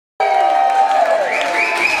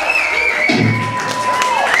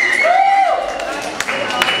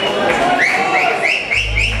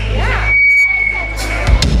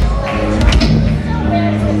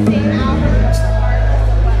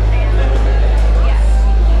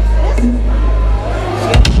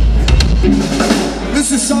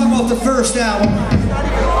the first album,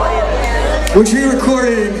 which we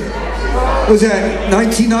recorded, was that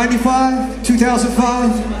 1995,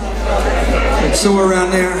 2005? Somewhere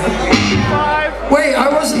around there. Wait, I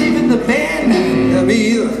wasn't even in the band. Yeah, me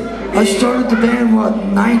either. I started the band, what,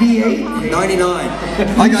 98? 99.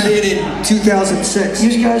 I got in 2006.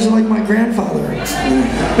 You guys are like my grandfather.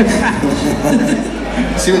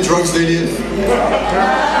 See what drugs they did?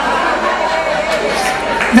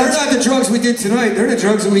 They're not the drugs we did tonight. They're the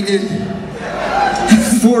drugs that we did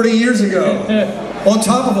 40 years ago. On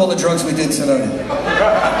top of all the drugs we did tonight.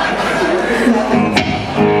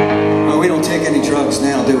 Oh, we don't take any drugs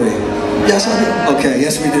now, do we? Yes, I do. Okay,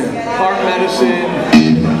 yes we do. Heart medicine,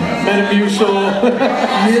 Metamucil,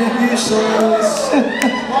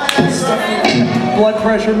 blood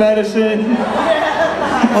pressure medicine.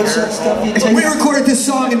 What's that stuff you take? We recorded this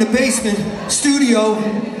song in the basement studio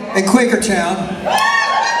in Quakertown,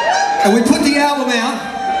 and we put the album out,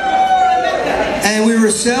 and we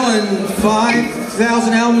were selling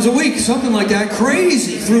 5,000 albums a week, something like that,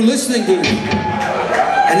 crazy, through listening to it.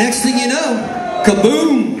 And next thing you know,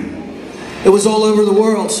 kaboom! It was all over the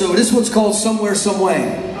world. So this one's called Somewhere,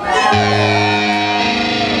 Someway.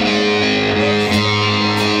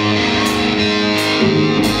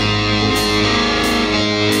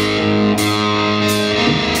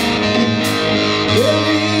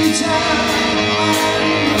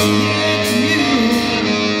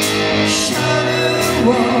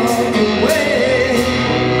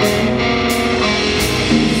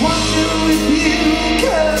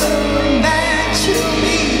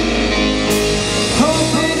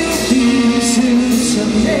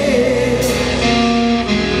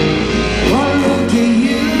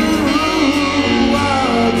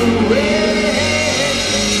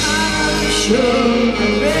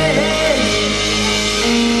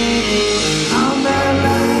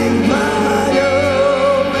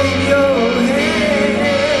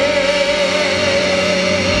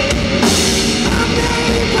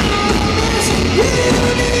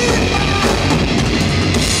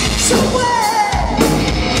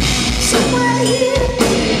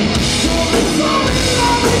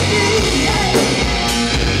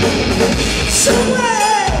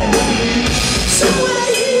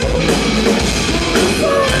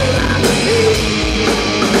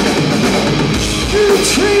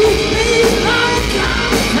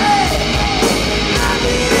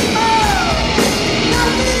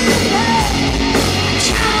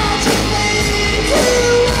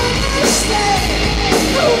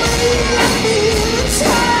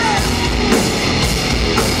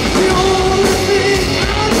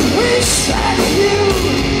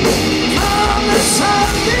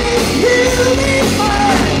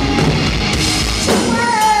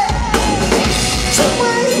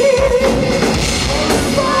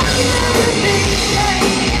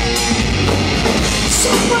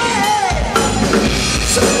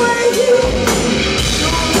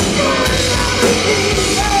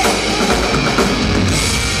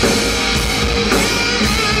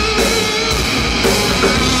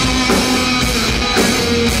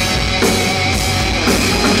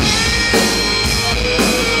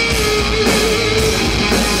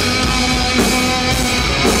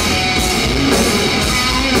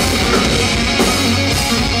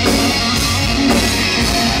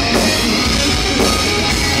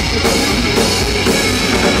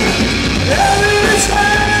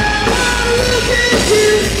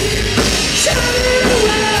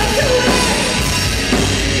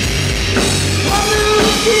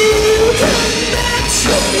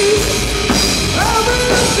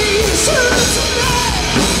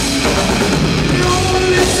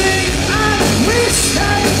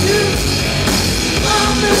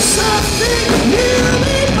 Something new.